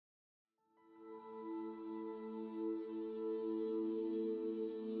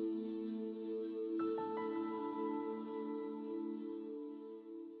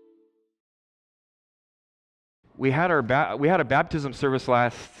we had a baptism service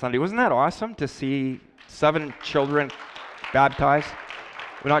last Sunday. Wasn't that awesome to see 7 children baptized?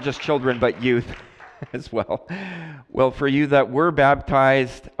 Well, not just children, but youth as well. Well, for you that were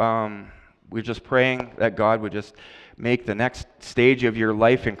baptized, we're just praying that God would just make the next stage of your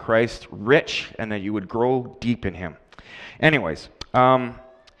life in Christ rich, and that you would grow deep in Him. Anyways,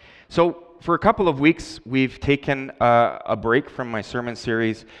 so for a couple of weeks, we've taken a break from my sermon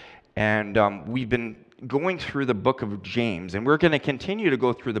series, and we've been going through the book of James, and we're going to continue to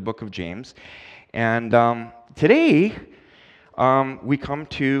go through the book of James. And today, we come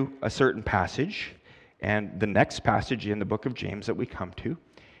to a certain passage, and the next passage in the book of James that we come to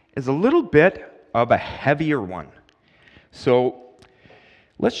is a little bit of a heavier one. So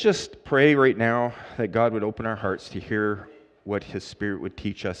let's just pray right now that God would open our hearts to hear what His Spirit would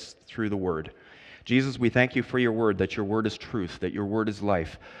teach us through the Word. Jesus, we thank You for Your Word, that Your Word is truth, that Your Word is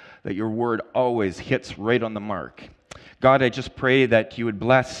life, that Your Word always hits right on the mark. God, I just pray that You would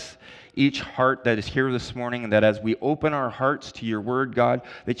bless each heart that is here this morning, and that as we open our hearts to Your Word, God,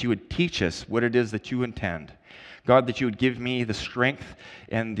 that You would teach us what it is that You intend. God, that You would give me the strength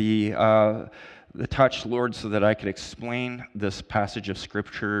and the touch, Lord, so that I could explain this passage of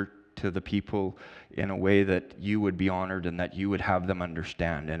Scripture to the people in a way that You would be honored and that You would have them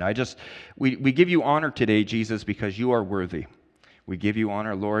understand. And we give You honor today, Jesus, because You are worthy. We give You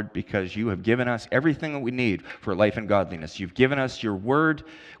honor, Lord, because You have given us everything that we need for life and godliness. You've given us Your Word.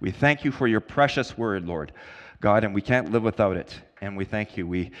 We thank You for Your precious Word, Lord, God, and we can't live without it. And we thank You.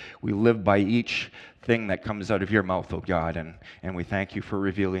 We live by each thing that comes out of Your mouth, oh God, and we thank You for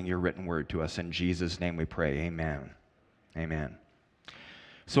revealing Your written Word to us. In Jesus' name we pray. Amen. Amen.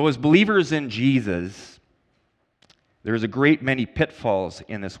 So as believers in Jesus, there's a great many pitfalls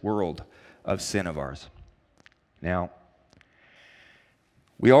in this world of sin of ours. Now,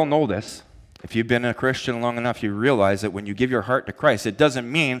 we all know this. If you've been a Christian long enough, you realize that when you give your heart to Christ, it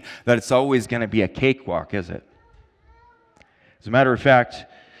doesn't mean that it's always going to be a cakewalk, is it? As a matter of fact,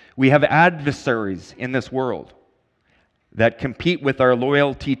 we have adversaries in this world that compete with our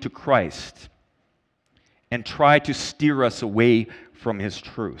loyalty to Christ and try to steer us away from His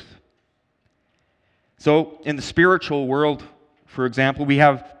truth. So in the spiritual world, for example, we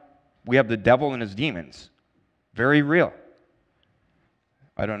have the devil and his demons. Very real.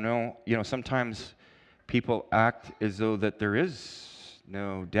 I don't know, sometimes people act as though that there is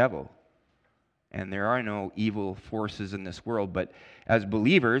no devil and there are no evil forces in this world, but as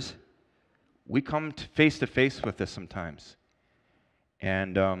believers, we come face to face with this sometimes.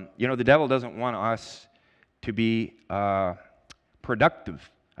 And, the devil doesn't want us to be productive,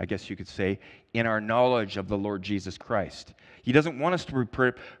 I guess you could say, in our knowledge of the Lord Jesus Christ. He doesn't want us to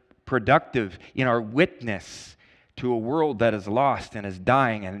be productive in our witness to a world that is lost and is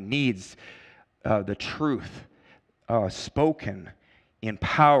dying and needs the truth spoken in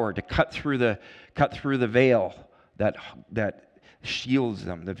power to cut through the veil that shields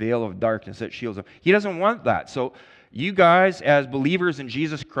them, the veil of darkness that shields them. He doesn't want that. So you guys, as believers in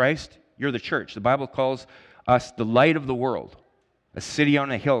Jesus Christ, you're the church. The Bible calls us the light of the world, a city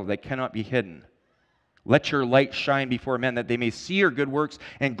on a hill that cannot be hidden. Let your light shine before men, that they may see your good works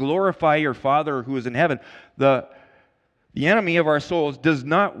and glorify your Father who is in heaven. The enemy of our souls does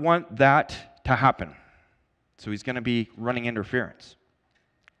not want that to happen. So he's going to be running interference.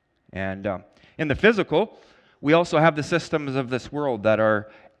 And in the physical, we also have the systems of this world that are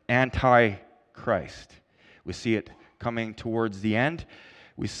anti-Christ. We see it coming towards the end.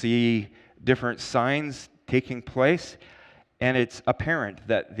 We see different signs taking place. And it's apparent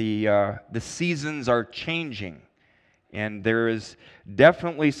that the seasons are changing. And there is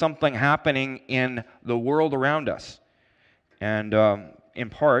definitely something happening in the world around us. And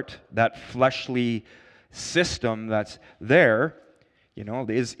in part, that fleshly system that's there,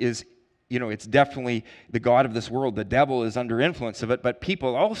 it's definitely the god of this world. The devil is under influence of it, but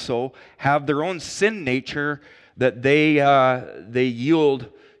people also have their own sin nature that they yield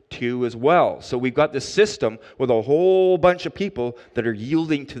to as well. So we've got this system with a whole bunch of people that are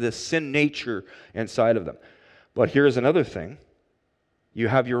yielding to this sin nature inside of them. But here's another thing. You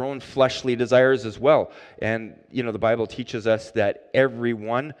have your own fleshly desires as well. And, the Bible teaches us that every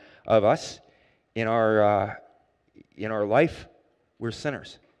one of us in our life, we're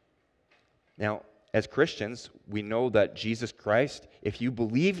sinners. Now, as Christians, we know that Jesus Christ, if you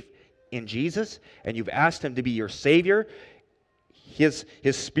believe in Jesus and you've asked Him to be your Savior, His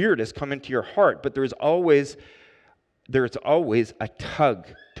Spirit has come into your heart. But there's always a tug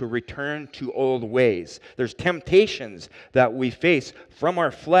to return to old ways. There's temptations that we face from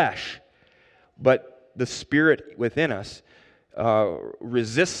our flesh, but the Spirit within us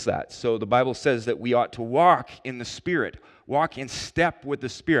resists that. So the Bible says that we ought to walk in the Spirit, walk in step with the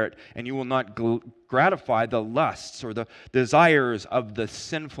Spirit, and you will not gratify the lusts or the desires of the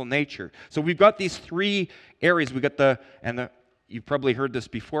sinful nature. So we've got these three areas. We got you've probably heard this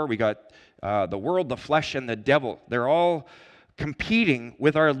before. We got the world, the flesh, and the devil. They're all competing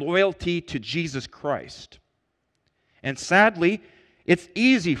with our loyalty to Jesus Christ. And sadly, it's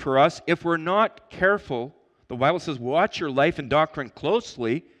easy for us if we're not careful. The Bible says, watch your life and doctrine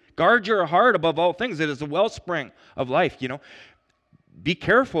closely. Guard your heart above all things. It is the wellspring of life. Be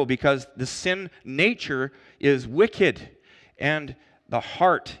careful, because the sin nature is wicked, and the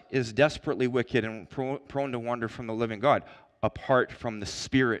heart is desperately wicked and prone to wander from the living God, apart from the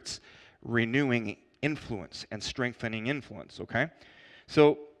Spirit's renewing influence and strengthening influence, okay?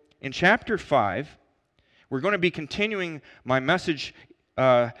 So in chapter 5, we're going to be continuing my messages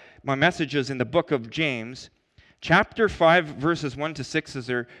in the book of James. Chapter 5, verses 1 to 6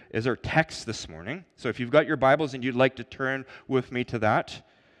 is our text this morning. So if you've got your Bibles and you'd like to turn with me to that,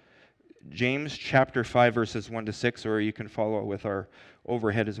 James chapter 5, verses 1 to 6, or you can follow with our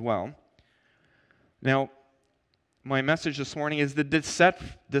overhead as well. Now, my message this morning is the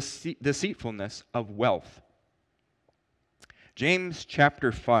deceitfulness of wealth. James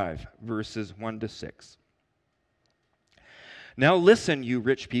chapter 5, verses 1 to 6. Now listen, you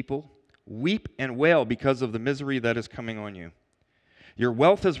rich people. Weep and wail because of the misery that is coming on you. Your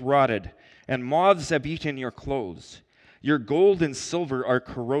wealth is rotted, and moths have eaten your clothes. Your gold and silver are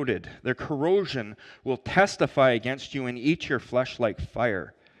corroded. Their corrosion will testify against you and eat your flesh like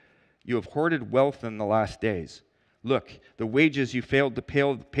fire. You have hoarded wealth in the last days. Look, the wages you failed to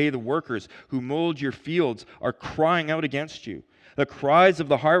pay the workers who mowed your fields are crying out against you. The cries of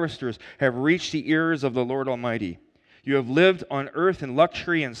the harvesters have reached the ears of the Lord Almighty. You have lived on earth in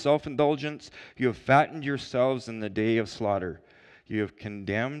luxury and self-indulgence. You have fattened yourselves in the day of slaughter. You have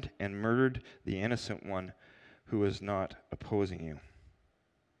condemned and murdered the innocent one who is not opposing you.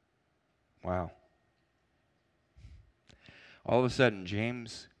 Wow. All of a sudden,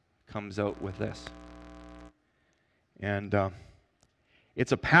 James comes out with this. And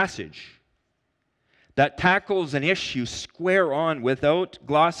it's a passage that tackles an issue square on without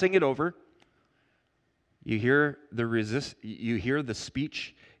glossing it over. You hear the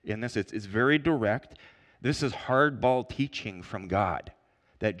speech in this. It's very direct. This is hardball teaching from God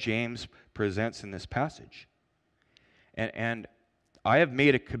that James presents in this passage. And I have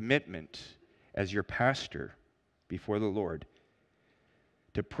made a commitment as your pastor before the Lord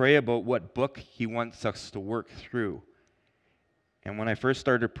to pray about what book He wants us to work through. And when I first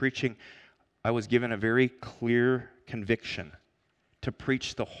started preaching, I was given a very clear conviction to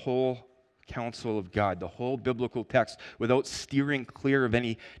preach the whole counsel of God, the whole biblical text, without steering clear of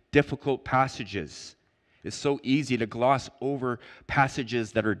any difficult passages. It's so easy to gloss over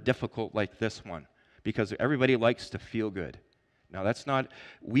passages that are difficult like this one, because everybody likes to feel good. Now, that's not,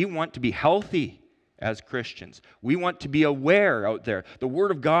 we want to be healthy as Christians. We want to be aware out there. The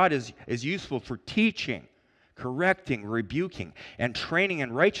Word of God is useful for teaching, correcting, rebuking, and training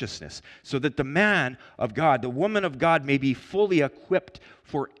in righteousness, so that the man of God, the woman of God, may be fully equipped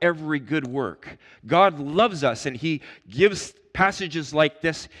for every good work. God loves us, and He gives passages like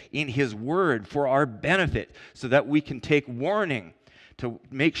this in His Word for our benefit, so that we can take warning, to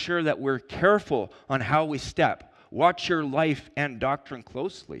make sure that we're careful on how we step. Watch your life and doctrine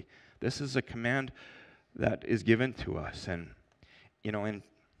closely. This is a command that is given to us. And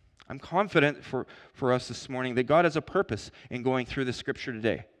I'm confident for us this morning that God has a purpose in going through the Scripture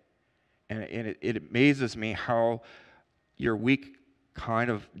today. And it amazes me how your week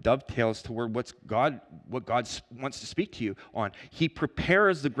kind of dovetails toward what God wants to speak to you on. He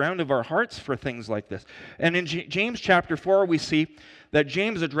prepares the ground of our hearts for things like this. And in James chapter 4, we see that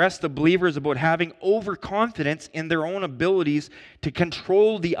James addressed the believers about having overconfidence in their own abilities to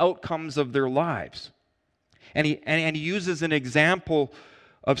control the outcomes of their lives. And he uses an example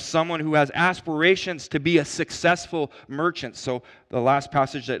of someone who has aspirations to be a successful merchant. So the last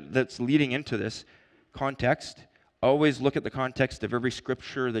passage that's leading into this context, always look at the context of every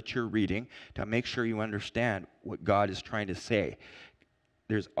scripture that you're reading to make sure you understand what God is trying to say.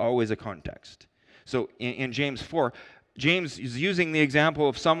 There's always a context. So in James 4, James is using the example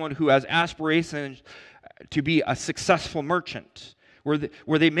of someone who has aspirations to be a successful merchant,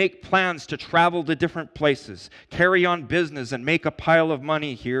 where they make plans to travel to different places, carry on business, and make a pile of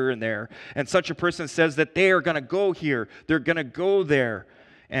money here and there. And such a person says that they are going to go here, they're going to go there,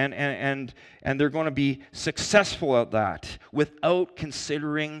 and they're going to be successful at that without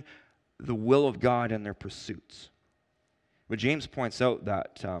considering the will of God in their pursuits. But James points out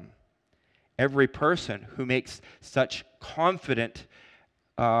that every person who makes such confident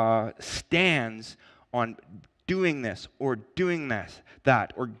stands on doing this or doing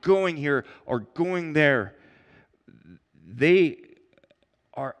that, or going here or going there, they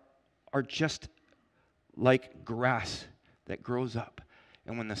are just like grass that grows up,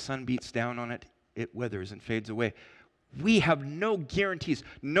 and when the sun beats down on it, it withers and fades away. We have no guarantees.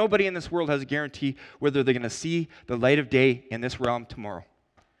 Nobody in this world has a guarantee whether they're going to see the light of day in this realm tomorrow.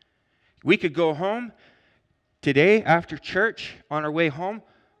 We could go home today after church, on our way home.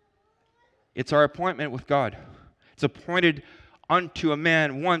 It's our appointment with God. It's appointed unto a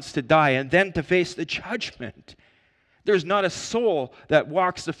man once to die and then to face the judgment. There's not a soul that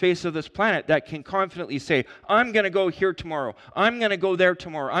walks the face of this planet that can confidently say, I'm going to go here tomorrow. I'm going to go there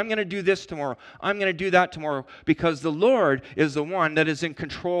tomorrow. I'm going to do this tomorrow. I'm going to do that tomorrow. Because the Lord is the one that is in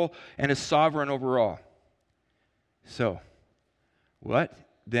control and is sovereign over all. So, what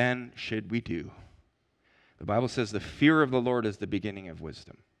then should we do? The Bible says the fear of the Lord is the beginning of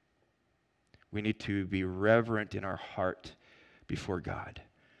wisdom. We need to be reverent in our heart before God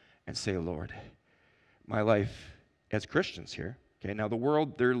and say, Lord, my life as Christians here, okay, now the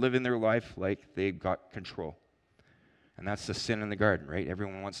world, they're living their life like they've got control. And that's the sin in the garden, right?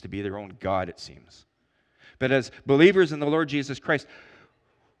 Everyone wants to be their own God, it seems. But as believers in the Lord Jesus Christ,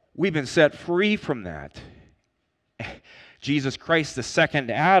 we've been set free from that. Jesus Christ, the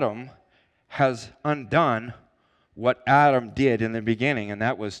second Adam, has undone what Adam did in the beginning, and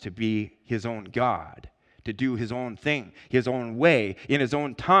that was to be his own God, to do his own thing, his own way, in his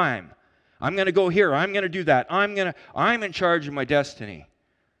own time. I'm going to go here. I'm going to do that. I'm in charge of my destiny.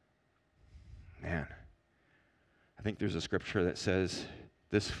 Man, I think there's a scripture that says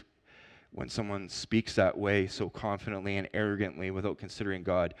this: when someone speaks that way so confidently and arrogantly without considering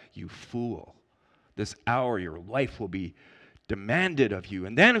God, you fool. This hour your life will be demanded of you.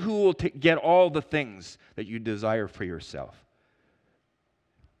 And then who will get all the things that you desire for yourself?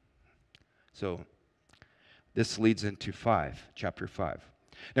 So this leads into chapter 5.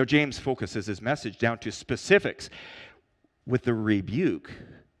 Now, James focuses his message down to specifics with the rebuke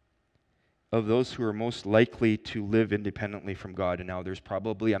of those who are most likely to live independently from God. And now there's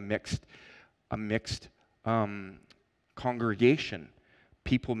probably a mixed congregation.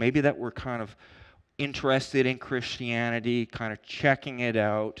 People maybe that were kind of interested in Christianity, kind of checking it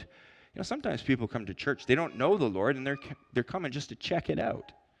out. You know, sometimes people come to church, they don't know the Lord, and they're coming just to check it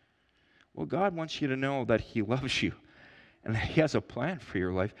out. Well, God wants you to know that He loves you, and that He has a plan for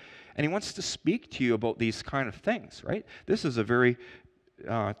your life. And He wants to speak to you about these kind of things, right? This is a very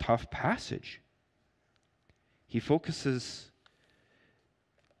tough passage. He focuses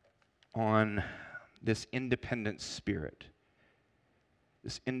on this independent spirit.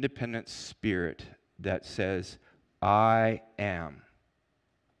 This independent spirit that says, I am.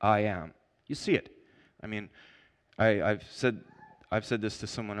 I am. You see it. I mean, I've said this to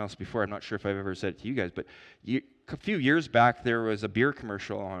someone else before. I'm not sure if I've ever said it to you guys, but a few years back, there was a beer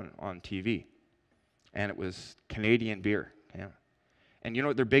commercial on TV, and it was Canadian beer. Yeah. And you know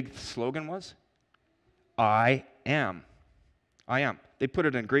what their big slogan was? I am. I am. They put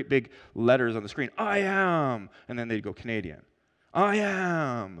it in great big letters on the screen. I am. And then they'd go Canadian. I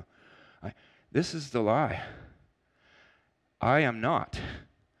am. This is the lie. I am not.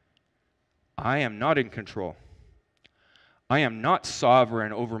 I am not in control. I am not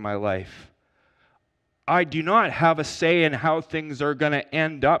sovereign over my life. I do not have a say in how things are going to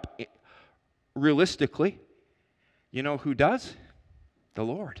end up realistically. You know who does? The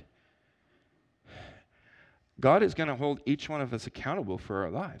Lord. God is going to hold each one of us accountable for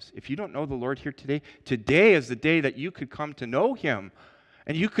our lives. If you don't know the Lord here today, today is the day that you could come to know Him,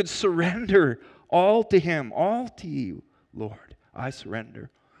 and you could surrender all to Him, all to you. Lord, I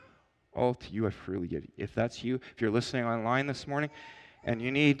surrender all to you, I freely give you. If that's you, if you're listening online this morning, and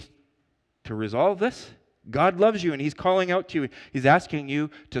you need to resolve this, God loves you, and He's calling out to you. He's asking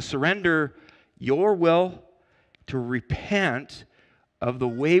you to surrender your will, to repent of the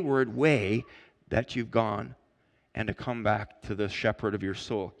wayward way that you've gone, and to come back to the shepherd of your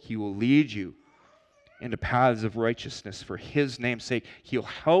soul. He will lead you into paths of righteousness for His name's sake. He'll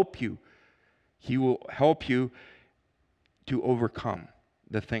help you. He will help you to overcome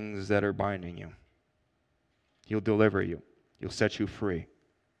the things that are binding you. He'll deliver you. He'll set you free.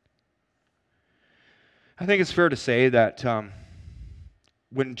 I think it's fair to say that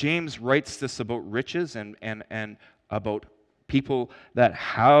when James writes this about riches and about people that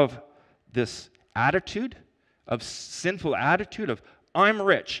have this attitude, of sinful attitude of, I'm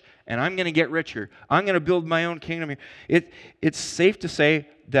rich, and I'm going to get richer. I'm going to build my own kingdom here. It's safe to say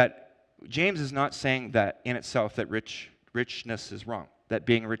that James is not saying that in itself that richness is wrong, that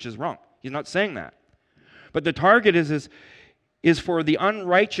being rich is wrong. He's not saying that. But the target is for the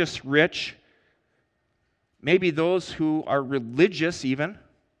unrighteous rich, maybe those who are religious even,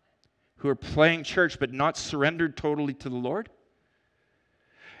 who are playing church but not surrendered totally to the Lord,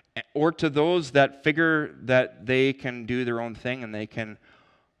 or to those that figure that they can do their own thing and they can,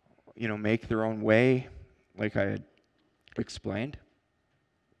 make their own way, like I had explained.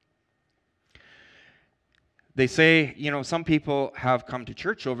 They say, some people have come to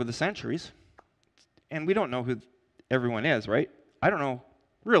church over the centuries, and we don't know who everyone is, right? I don't know,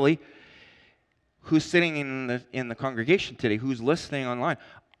 really, who's sitting in the congregation today, who's listening online.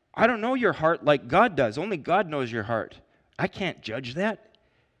 I don't know your heart like God does. Only God knows your heart. I can't judge that.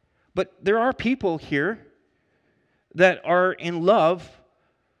 But there are people here that are in love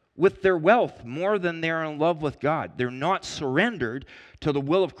with their wealth more than they're in love with God. They're not surrendered to the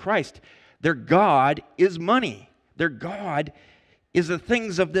will of Christ. Their God is money. Their God is the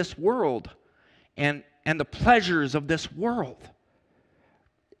things of this world and the pleasures of this world.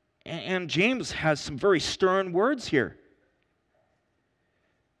 And James has some very stern words here.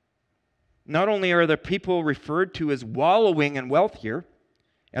 Not only are the people referred to as wallowing in wealth here,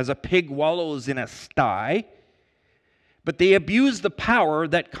 as a pig wallows in a sty, but they abuse the power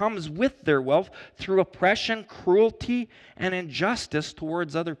that comes with their wealth through oppression, cruelty, and injustice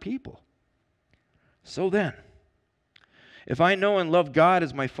towards other people. So then, if I know and love God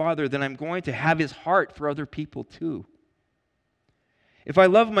as my Father, then I'm going to have His heart for other people too. If I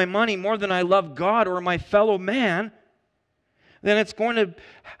love my money more than I love God or my fellow man, then it's going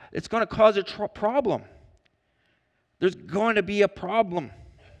to cause a problem. There's going to be a problem.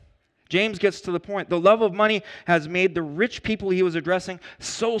 James gets to the point. The love of money has made the rich people he was addressing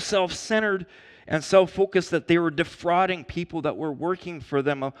so self-centered and self-focused that they were defrauding people that were working for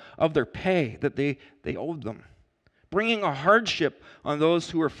them of their pay that they owed them, bringing a hardship on those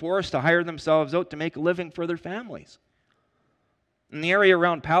who were forced to hire themselves out to make a living for their families. In the area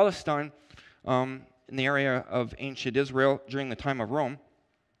around Palestine, in the area of ancient Israel during the time of Rome,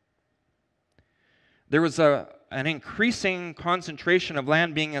 there was an increasing concentration of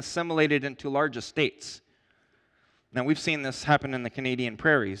land being assimilated into large estates. Now, we've seen this happen in the Canadian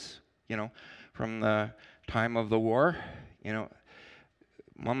prairies, from the time of the war.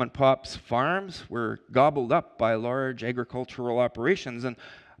 Mom and pop's farms were gobbled up by large agricultural operations, and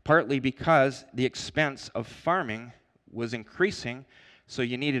partly because the expense of farming was increasing, so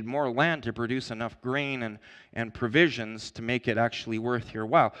you needed more land to produce enough grain and provisions to make it actually worth your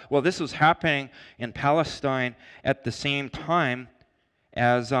while. Well, this was happening in Palestine at the same time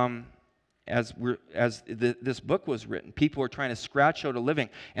as this book was written. People were trying to scratch out a living,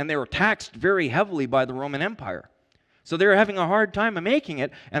 and they were taxed very heavily by the Roman Empire. So they were having a hard time of making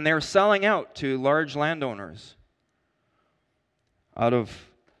it, and they were selling out to large landowners out of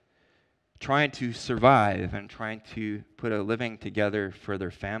trying to survive and trying to put a living together for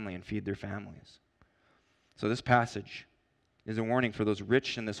their family and feed their families. So this passage is a warning for those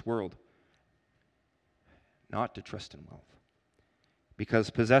rich in this world not to trust in wealth,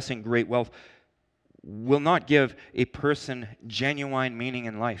 because possessing great wealth will not give a person genuine meaning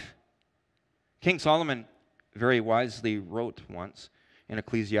in life. King Solomon very wisely wrote once in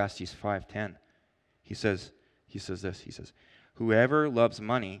Ecclesiastes 5:10. He says this, whoever loves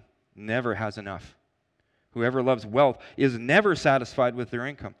money never has enough. Whoever loves wealth is never satisfied with their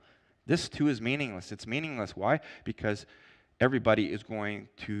income. This too is meaningless. It's meaningless. Why? Because everybody is going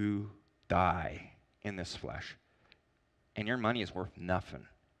to die in this flesh. And your money is worth nothing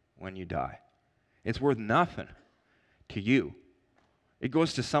when you die. It's worth nothing to you. It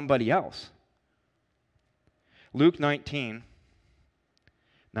goes to somebody else. Luke 19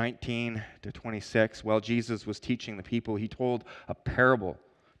 to 26, while Jesus was teaching the people, he told a parable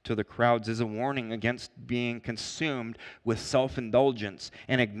to the crowds as a warning against being consumed with self-indulgence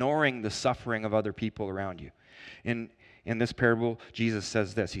and ignoring the suffering of other people around you. In this parable, Jesus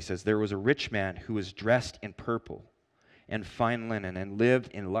says this. He says, there was a rich man who was dressed in purple and fine linen and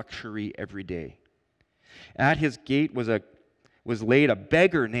lived in luxury every day. At his gate was laid a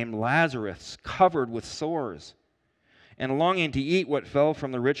beggar named Lazarus, covered with sores, and longing to eat what fell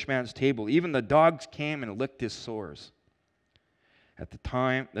from the rich man's table. Even the dogs came and licked his sores. The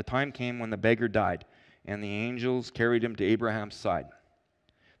time came when the beggar died, and the angels carried him to Abraham's side.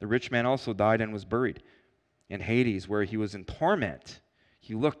 The rich man also died and was buried in Hades, where he was in torment.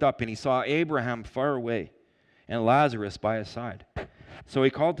 He looked up and he saw Abraham far away and Lazarus by his side. So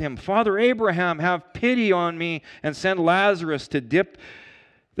he called to him, Father Abraham, have pity on me and send Lazarus to dip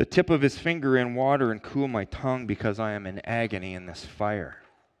the tip of his finger in water and cool my tongue, because I am in agony in this fire.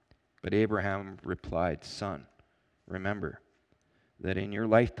 But Abraham replied, Son, remember that in your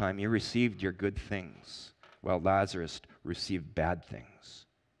lifetime you received your good things, while Lazarus received bad things.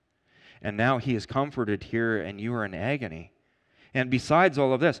 And now he is comforted here, and you are in agony. And besides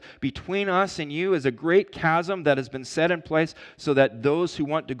all of this, between us and you is a great chasm that has been set in place so that those who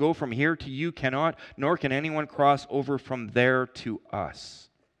want to go from here to you cannot, nor can anyone cross over from there to us.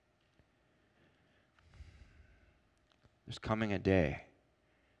 There's coming a day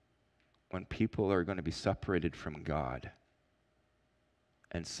when people are going to be separated from God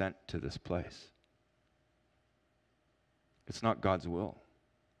and sent to this place. It's not God's will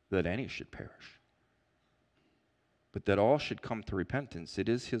that any should perish, but that all should come to repentance. It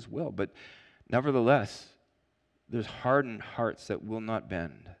is his will. But nevertheless, there's hardened hearts that will not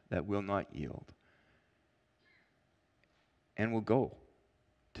bend, that will not yield, and will go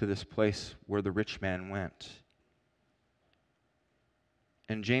to this place where the rich man went.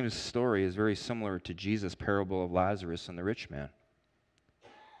 And James' story is very similar to Jesus' parable of Lazarus and the rich man.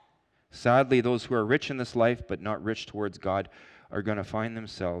 Sadly, those who are rich in this life but not rich towards God are going to find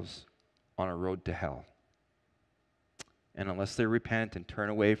themselves on a road to hell. And unless they repent and turn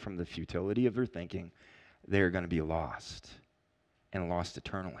away from the futility of their thinking, they are going to be lost, and lost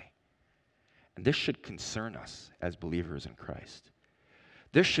eternally. And this should concern us as believers in Christ.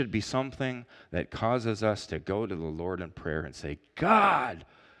 This should be something that causes us to go to the Lord in prayer and say, God,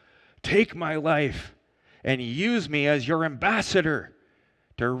 take my life and use me as your ambassador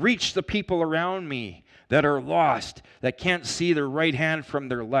to reach the people around me that are lost, that can't see their right hand from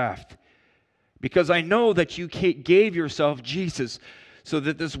their left. Because I know that you gave yourself, Jesus, so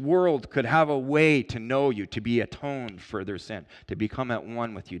that this world could have a way to know you, to be atoned for their sin, to become at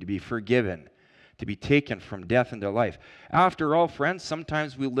one with you, to be forgiven, to be taken from death into life. After all, friends,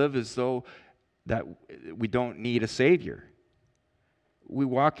 sometimes we live as though that we don't need a Savior. We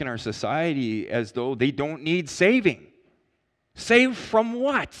walk in our society as though they don't need saving. Saved from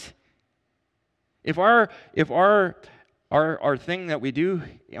what? If our thing that we do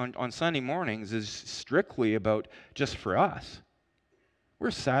on Sunday mornings is strictly about just for us,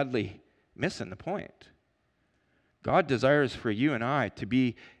 we're sadly missing the point. God desires for you and I to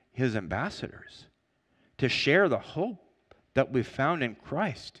be his ambassadors, to share the hope that we've found in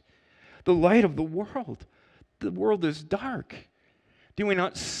Christ, the light of the world. The world is dark. Do we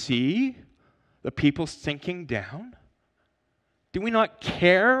not see the people sinking down? Do we not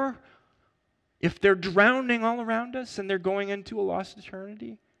care if they're drowning all around us and they're going into a lost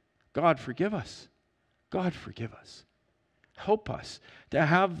eternity? God, forgive us. God, forgive us. Help us to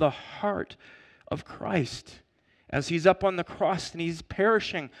have the heart of Christ as he's up on the cross and he's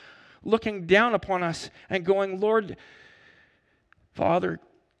perishing, looking down upon us and going, Lord, Father,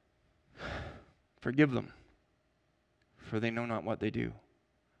 forgive them, for they know not what they do.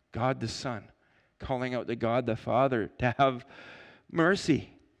 God the Son calling out to God the Father to have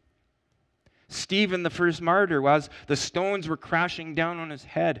mercy. Stephen, the first martyr, as the stones were crashing down on his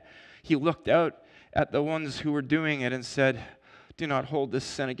head, he looked out at the ones who were doing it and said, do not hold this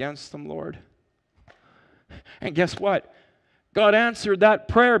sin against them, Lord. And guess what? God answered that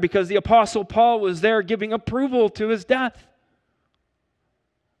prayer because the Apostle Paul was there giving approval to his death.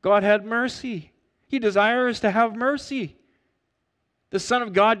 God had mercy. He desires to have mercy. The Son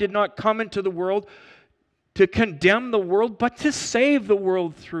of God did not come into the world to condemn the world, but to save the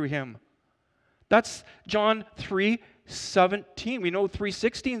world through him. That's John 3:17. We know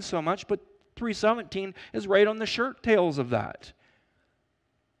 3:16 so much, but 3:17 is right on the shirt tails of that.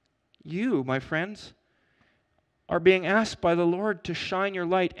 You, my friends, are being asked by the Lord to shine your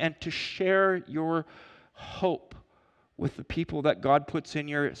light and to share your hope with the people that God puts in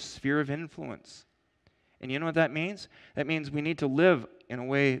your sphere of influence. And you know what that means? That means we need to live in a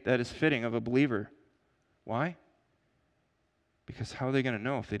way that is fitting of a believer. Why? Because how are they going to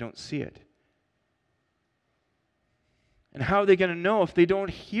know if they don't see it? And how are they going to know if they don't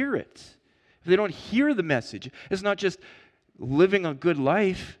hear it? If they don't hear the message? It's not just living a good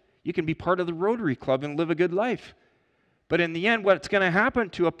life. You can be part of the Rotary Club and live a good life. But in the end, what's going to happen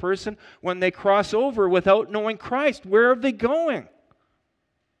to a person when they cross over without knowing Christ? Where are they going?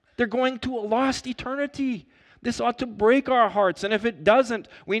 They're going to a lost eternity. This ought to break our hearts. And if it doesn't,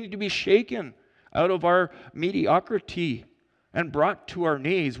 we need to be shaken out of our mediocrity and brought to our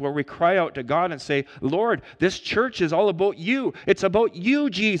knees where we cry out to God and say, Lord, this church is all about you. It's about you,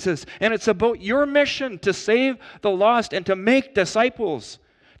 Jesus. And it's about your mission to save the lost and to make disciples.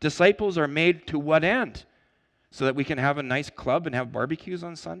 Disciples are made to what end? So that we can have a nice club and have barbecues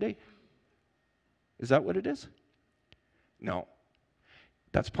on Sunday? Is that what it is? No.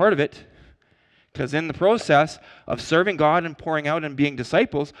 That's part of it. Because in the process of serving God and pouring out and being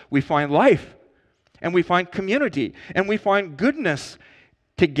disciples, we find life. and we find community, and we find goodness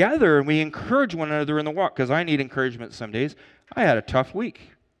together, and we encourage one another in the walk, because I need encouragement some days. I had a tough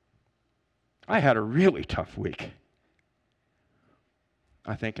week. I had a really tough week.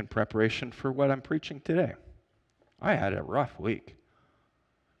 I think in preparation for what I'm preaching today. I had a rough week.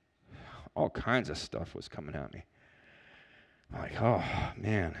 All kinds of stuff was coming at me. I'm like, oh,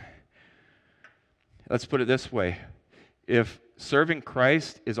 man. Let's put it this way. If serving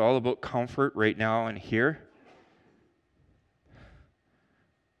Christ is all about comfort right now and here,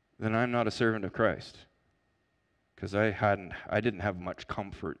 then I'm not a servant of Christ. Because I didn't have much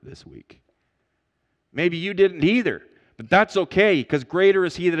comfort this week. Maybe you didn't either. But that's okay, because greater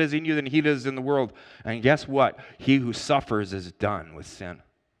is he that is in you than he that is in the world. And guess what? He who suffers is done with sin.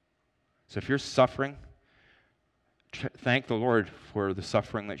 So if you're suffering, thank the Lord for the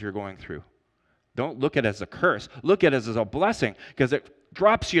suffering that you're going through. Don't look at it as a curse. Look at it as a blessing, because it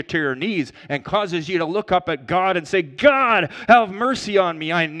drops you to your knees and causes you to look up at God and say, God, have mercy on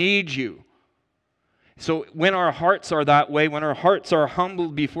me. I need you. So when our hearts are that way, when our hearts are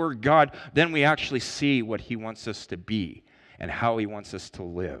humbled before God, then we actually see what he wants us to be and how he wants us to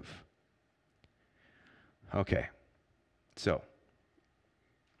live. Okay, so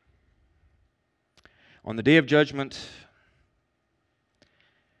on the day of judgment,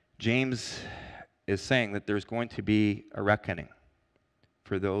 James is saying that there's going to be a reckoning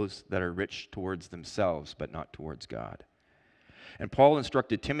for those that are rich towards themselves, but not towards God. And Paul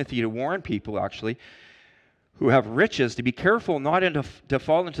instructed Timothy to warn people, actually, who have riches, to be careful not to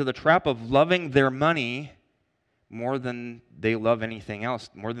fall into the trap of loving their money more than they love anything else,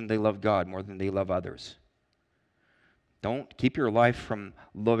 more than they love God, more than they love others. Don't keep your life from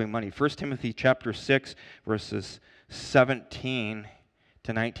loving money. 1 Timothy chapter 6, verses 17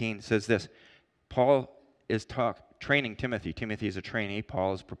 to 19 says this. Paul is training Timothy. Timothy is a trainee.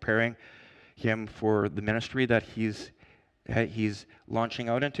 Paul is preparing him for the ministry that he's launching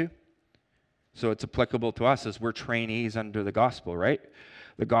out into. So it's applicable to us as we're trainees under the gospel, right?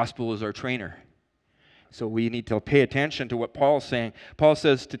 The gospel is our trainer. So we need to pay attention to what Paul's saying. Paul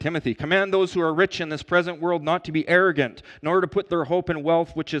says to Timothy, command those who are rich in this present world not to be arrogant, nor to put their hope in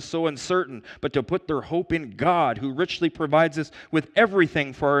wealth which is so uncertain, but to put their hope in God, who richly provides us with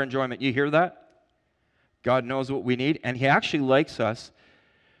everything for our enjoyment. You hear that? God knows what we need, and he actually likes us.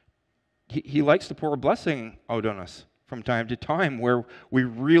 He likes to pour a blessing out on us from time to time where we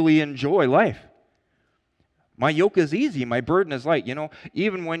really enjoy life. My yoke is easy, my burden is light. You know,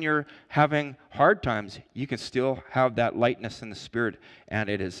 even when you're having hard times, you can still have that lightness in the spirit, and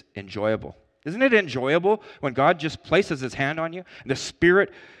it is enjoyable. Isn't it enjoyable when God just places his hand on you, and the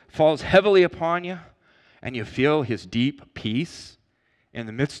Spirit falls heavily upon you, and you feel his deep peace in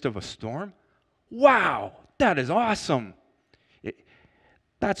the midst of a storm? Wow, that is awesome.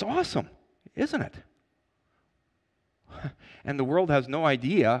 That's awesome, isn't it? And the world has no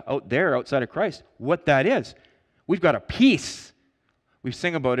idea out there, outside of Christ, what that is. We've got a peace. We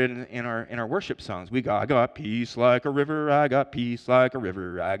sing about it in our worship songs. I got peace like a river, I got peace like a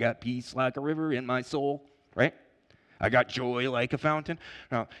river, I got peace like a river in my soul, right? I got joy like a fountain.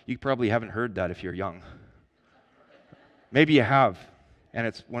 Now, you probably haven't heard that if you're young. Maybe you have, and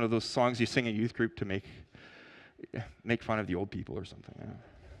it's one of those songs you sing in youth group to make fun of the old people or something.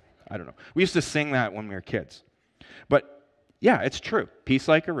 I don't know. We used to sing that when we were kids. But yeah, it's true. Peace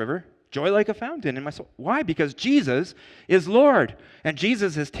like a river, joy like a fountain in my soul. Why? Because Jesus is Lord, and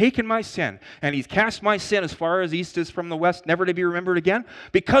Jesus has taken my sin, and he's cast my sin as far as east is from the west, never to be remembered again.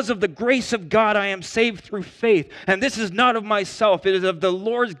 Because of the grace of God, I am saved through faith. And this is not of myself. It is of the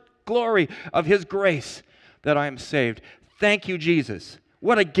Lord's glory, of his grace, that I am saved. Thank you, Jesus.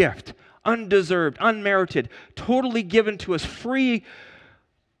 What a gift. Undeserved, unmerited, totally given to us, free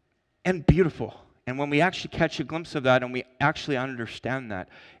and beautiful. And when we actually catch a glimpse of that and we actually understand that,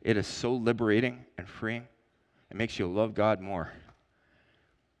 it is so liberating and freeing. It makes you love God more.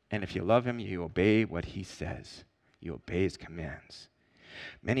 And if you love him, you obey what he says. You obey his commands.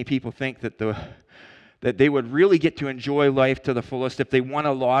 Many people think that they would really get to enjoy life to the fullest if they won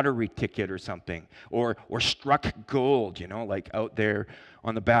a lottery ticket or something, or struck gold, you know, like out there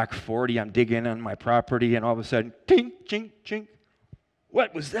on the back 40, I'm digging on my property, and all of a sudden, tink, chink, chink.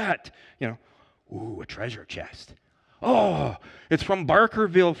 What was that? You know, ooh, a treasure chest. Oh, it's from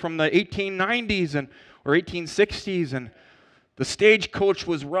Barkerville from the 1890s or 1860s, and the stagecoach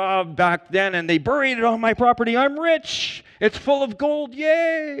was robbed back then, and they buried it on my property. I'm rich. It's full of gold.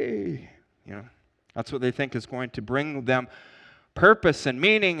 Yay! You know, that's what they think is going to bring them purpose and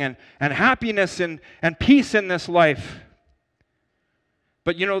meaning and happiness and peace in this life.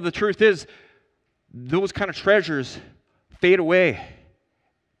 But you know, the truth is, those kind of treasures fade away.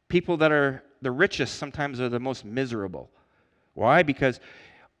 People that are the richest sometimes are the most miserable. Why? Because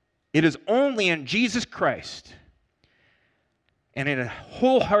it is only in Jesus Christ and in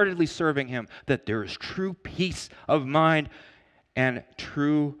wholeheartedly serving Him that there is true peace of mind and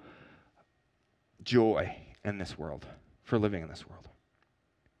true joy in this world, for living in this world.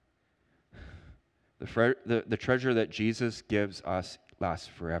 The treasure that Jesus gives us lasts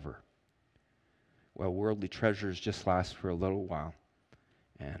forever. Well, worldly treasures just last for a little while,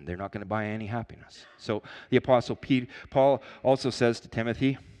 and they're not going to buy any happiness. So the Apostle Paul also says to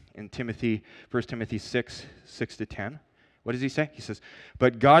Timothy, in 1 Timothy 6:6-10, what does he say? He says,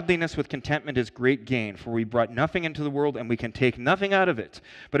 "But godliness with contentment is great gain, for we brought nothing into the world, and we can take nothing out of it.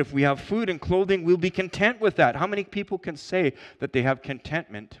 But if we have food and clothing, we'll be content with that." How many people can say that they have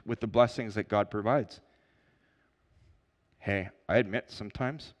contentment with the blessings that God provides? Hey, I admit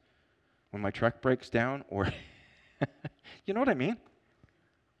sometimes when my truck breaks down, or you know what I mean?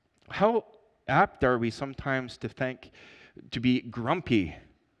 How apt are we sometimes to be grumpy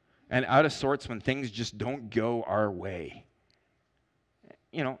and out of sorts when things just don't go our way?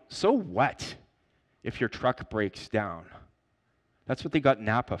 You know, so what if your truck breaks down? That's what they got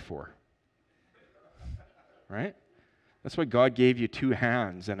Napa for, right? That's why God gave you two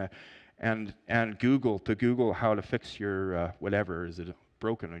hands and Google how to fix your whatever is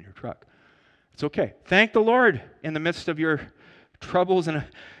broken on your truck. It's okay. Thank the Lord in the midst of your troubles, and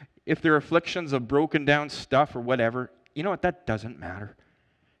if there are afflictions of broken down stuff or whatever. You know what? That doesn't matter.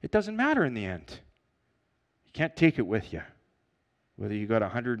 It doesn't matter in the end. You can't take it with you. Whether you got a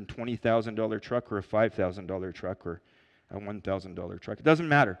 $120,000 truck or a $5,000 truck or a $1,000 truck. It doesn't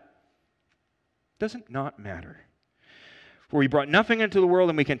matter. It doesn't not matter. For we brought nothing into the world,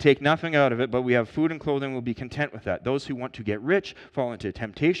 and we can take nothing out of it, but we have food and clothing, we'll be content with that. Those who want to get rich fall into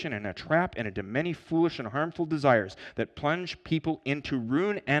temptation and a trap and into many foolish and harmful desires that plunge people into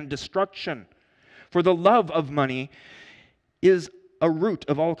ruin and destruction. For the love of money is a root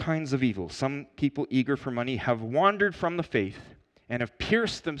of all kinds of evil. Some people eager for money have wandered from the faith and have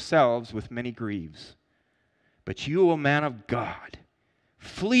pierced themselves with many griefs. But you, O man of God,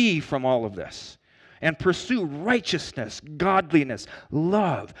 flee from all of this and pursue righteousness, godliness,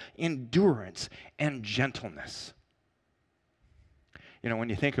 love, endurance, and gentleness. You know, when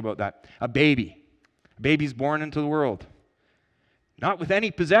you think about that, a baby's born into the world. Not with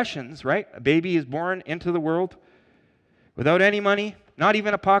any possessions, right? A baby is born into the world without any money, not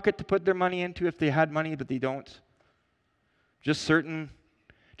even a pocket to put their money into if they had money, but they don't. Just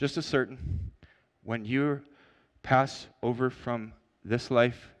as certain, when you pass over from this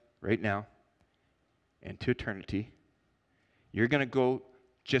life right now into eternity, you're going to go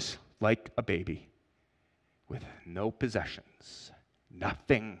just like a baby with no possessions,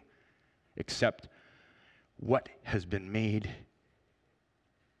 nothing except what has been made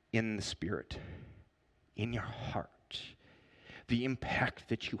in the Spirit, in your heart, the impact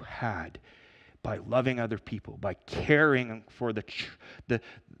that you had by loving other people, by caring for the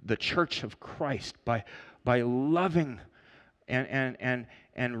church of Christ, by loving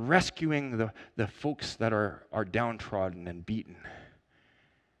and rescuing the folks that are downtrodden and beaten.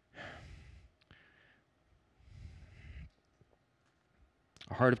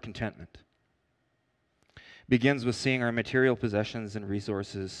 A heart of contentment begins with seeing our material possessions and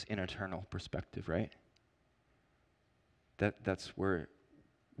resources in eternal perspective, right? That's where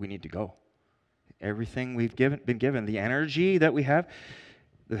we need to go. Everything we've been given, the energy that we have,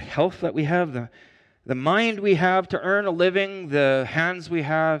 the health that we have, the mind we have to earn a living, the hands we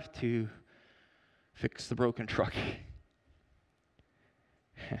have to fix the broken truck.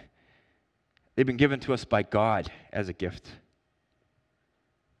 They've been given to us by God as a gift.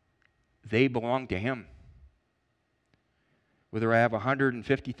 They belong to Him. Whether I have a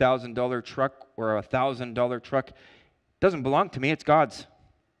 $150,000 truck or a $1,000 truck, doesn't belong to me, it's God's.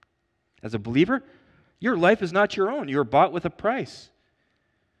 As a believer, your life is not your own. You're bought with a price.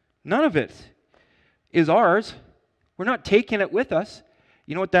 None of it is ours. We're not taking it with us.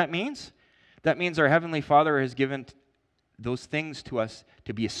 You know what that means? That means our Heavenly Father has given those things to us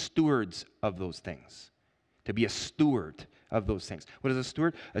to be stewards of those things. To be a steward of those things. What is a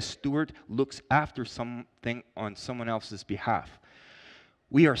steward? A steward looks after something on someone else's behalf.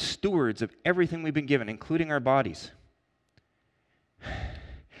 We are stewards of everything we've been given, including our bodies.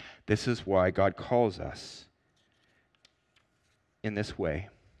 This is why God calls us in this way,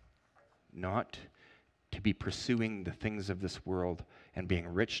 not to be pursuing the things of this world and being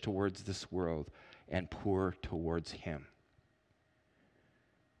rich towards this world and poor towards Him.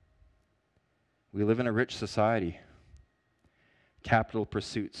 We live in a rich society. Capital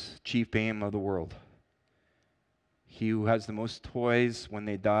pursuits, chief aim of the world. He who has the most toys when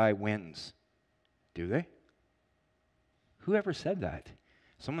they die wins. Do they? Whoever said that?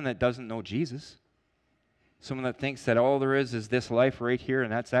 Someone that doesn't know Jesus. Someone that thinks that all there is this life right here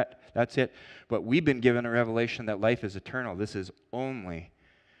and that's it. But we've been given a revelation that life is eternal. This is only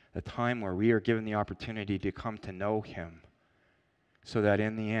the time where we are given the opportunity to come to know him, so that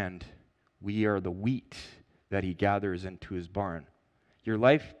in the end, we are the wheat that he gathers into his barn. Your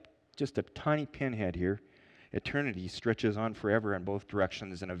life, just a tiny pinhead here. Eternity stretches on forever in both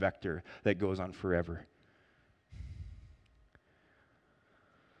directions in a vector that goes on forever.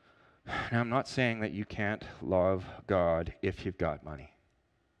 Now, I'm not saying that you can't love God if you've got money.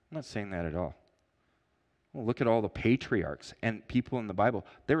 I'm not saying that at all. Well, look at all the patriarchs and people in the Bible.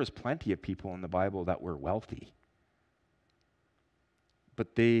 There was plenty of people in the Bible that were wealthy,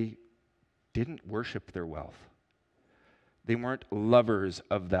 but they didn't worship their wealth. They weren't lovers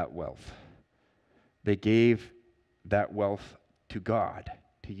of that wealth. They gave that wealth to God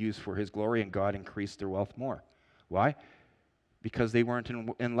to use for his glory, and God increased their wealth more. Why? Because they weren't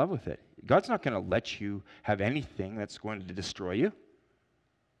in love with it. God's not going to let you have anything that's going to destroy you.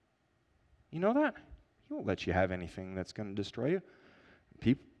 You know that? He won't let you have anything that's going to destroy you.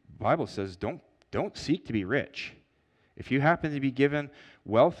 The Bible says don't seek to be rich. If you happen to be given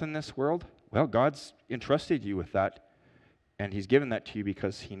wealth in this world, well, God's entrusted you with that, and he's given that to you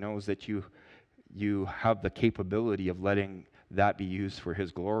because he knows that you have the capability of letting that be used for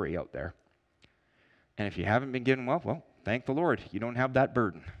his glory out there. And if you haven't been given wealth, well, thank the Lord, you don't have that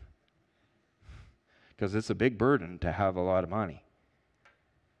burden. Because it's a big burden to have a lot of money.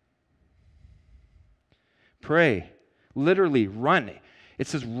 Pray. Literally, run. It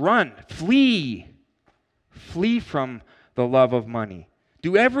says run, flee. Flee from the love of money.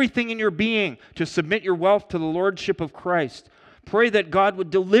 Do everything in your being to submit your wealth to the lordship of Christ. Pray that God would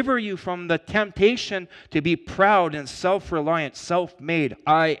deliver you from the temptation to be proud and self-reliant, self-made.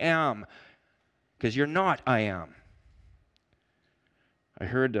 I am. Because you're not I am. I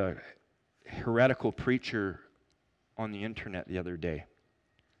heard a heretical preacher on the internet the other day.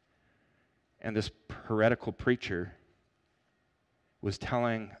 And this heretical preacher was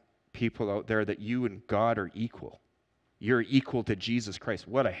telling people out there that you and God are equal. You're equal to Jesus Christ.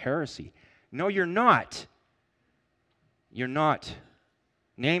 What a heresy. No, you're not. You're not.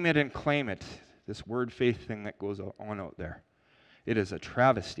 Name it and claim it. This word faith thing that goes on out there. It is a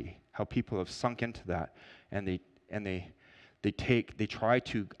travesty how people have sunk into that, and they try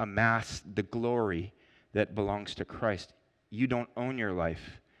to amass the glory that belongs to Christ. You don't own your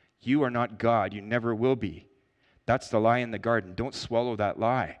life. You are not God. You never will be. That's the lie in the garden. Don't swallow that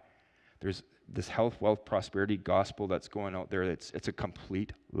lie. There's this health, wealth, prosperity gospel that's going out there. It's a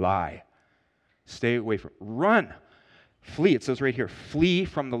complete lie. Stay away from it. Run. Flee. It says right here, flee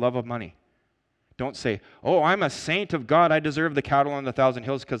from the love of money. Don't say, oh, I'm a saint of God. I deserve the cattle on the 1,000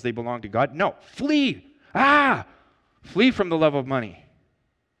 hills because they belong to God. No, flee. Flee from the love of money.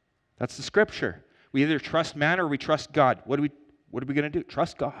 That's the scripture. We either trust man or we trust God. What are we going to do?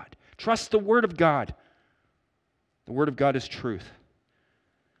 Trust God. Trust the Word of God. The Word of God is truth.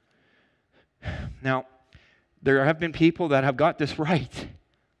 Now, there have been people that have got this right.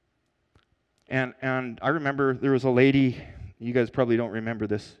 And I remember there was a lady, you guys probably don't remember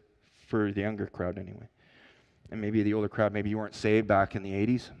this for the younger crowd anyway. And maybe the older crowd, maybe you weren't saved back in the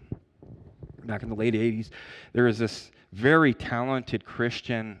 80s. Back in the late 80s, there was this very talented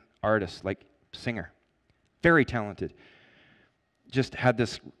Christian artist, like singer. Very talented. Just had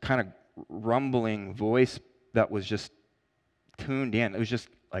this kind of rumbling voice that was just tuned in. It was just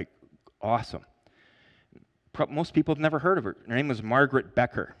like awesome. Most people have never heard of her. Her name was Margaret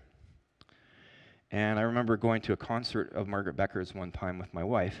Becker. And I remember going to a concert of Margaret Becker's one time with my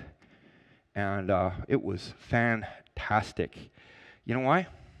wife. And it was fantastic. You know why?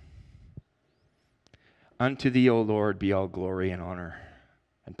 Unto thee, O Lord, be all glory and honor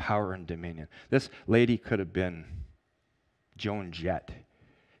and power and dominion. This lady could have been Joan Jett.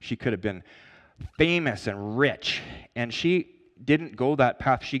 She could have been famous and rich. And she didn't go that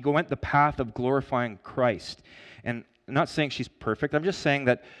path. She went the path of glorifying Christ. And I'm not saying she's perfect. I'm just saying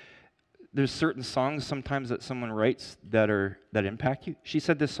that there's certain songs sometimes that someone writes that impact you. She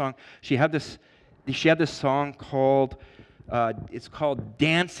said this song. She had this song called it's called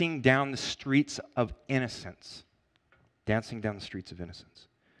 "Dancing Down the Streets of Innocence." Dancing down the streets of innocence.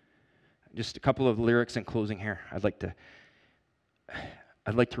 Just a couple of lyrics in closing here. I'd like to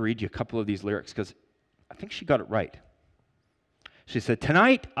read you a couple of these lyrics because I think she got it right. She said,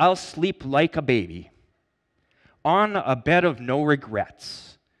 "Tonight I'll sleep like a baby on a bed of no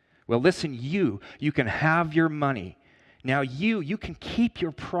regrets. Well, listen, you can have your money. Now you can keep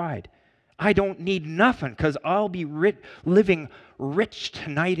your pride. I don't need nothing because I'll be living rich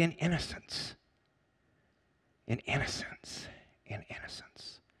tonight in innocence. in innocence. In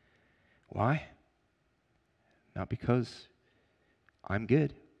innocence. Why? Not because I'm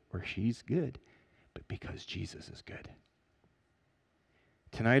good or she's good, but because Jesus is good.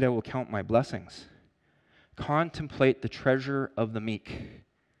 Tonight I will count my blessings. Contemplate the treasure of the meek,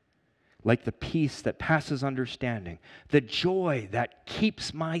 like the peace that passes understanding, the joy that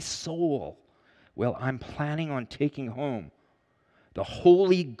keeps my soul. Well, I'm planning on taking home the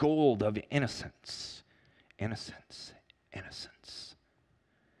holy gold of innocence. Innocence, innocence.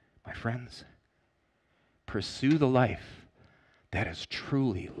 My friends, pursue the life that is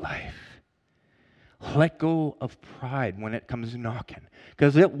truly life. Let go of pride when it comes knocking,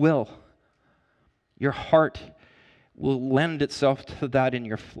 because it will. Your heart will lend itself to that in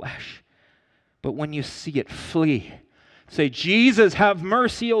your flesh. But when you see it, flee. Say, Jesus, have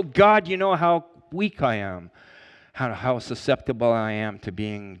mercy, oh God, you know how weak I am, how susceptible I am to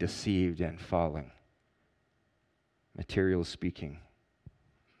being deceived and falling. Material speaking,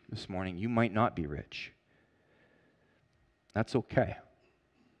 this morning, you might not be rich. That's okay.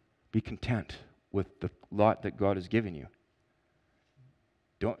 Be content with the lot that God has given you.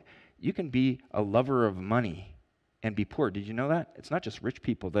 You can be a lover of money and be poor. Did you know that? It's not just rich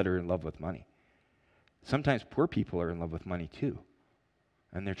people that are in love with money. Sometimes poor people are in love with money too.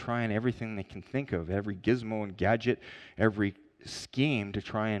 And they're trying everything they can think of, every gizmo and gadget, every scheme to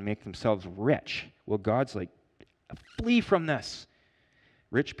try and make themselves rich. Well, God's like, flee from this.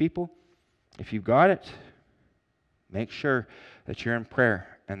 Rich people, if you've got it, make sure that you're in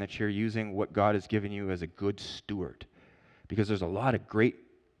prayer and that you're using what God has given you as a good steward. Because there's a lot of great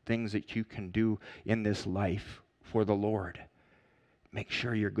things that you can do in this life for the Lord. Make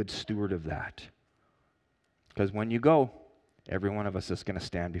sure you're a good steward of that. Because when you go, every one of us is going to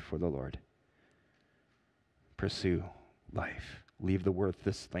stand before the Lord. Pursue life. Leave the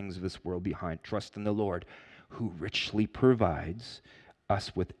worthless things of this world behind. Trust in the Lord, who richly provides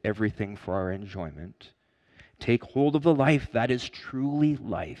us with everything for our enjoyment. Take hold of the life that is truly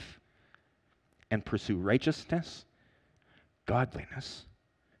life, and pursue righteousness, godliness,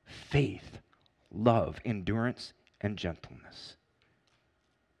 faith, love, endurance, and gentleness.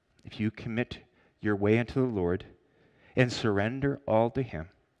 If you commit your way unto the Lord and surrender all to Him,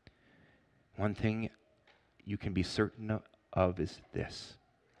 one thing you can be certain of is this: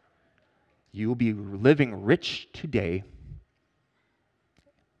 you will be living rich today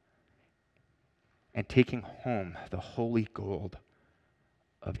and taking home the holy gold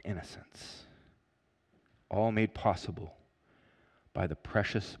of innocence, all made possible by the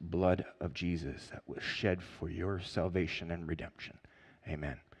precious blood of Jesus that was shed for your salvation and redemption.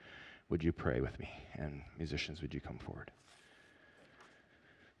 Amen. Would you pray with me? And musicians, would you come forward?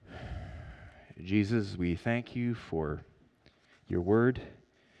 Jesus, we thank you for your word.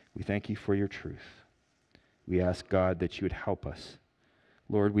 We thank you for your truth. We ask, God, that you would help us.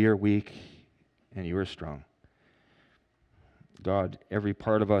 Lord, we are weak and you are strong. God, every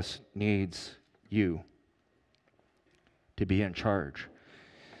part of us needs you to be in charge.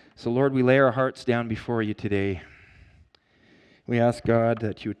 So, Lord, we lay our hearts down before you today. We ask, God,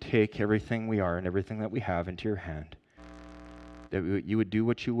 that you would take everything we are and everything that we have into your hand, that you would do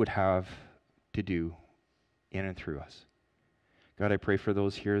what you would have to do in and through us. God, I pray for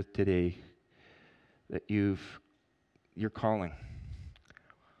those here today that you're calling.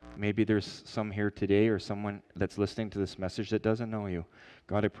 Maybe there's some here today or someone that's listening to this message that doesn't know you.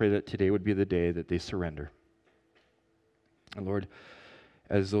 God, I pray that today would be the day that they surrender. And Lord,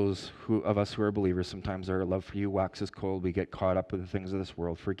 as those of us who are believers, sometimes our love for you waxes cold. We get caught up with the things of this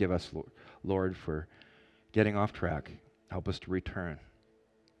world. Forgive us, Lord, for getting off track. Help us to return.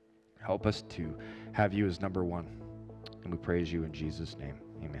 Help us to have you as number one. And we praise you in Jesus' name.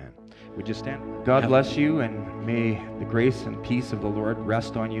 Amen. Would you stand? God bless you, and may the grace and peace of the Lord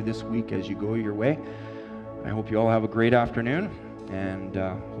rest on you this week as you go your way. I hope you all have a great afternoon, and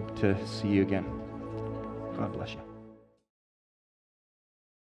hope to see you again. God bless you.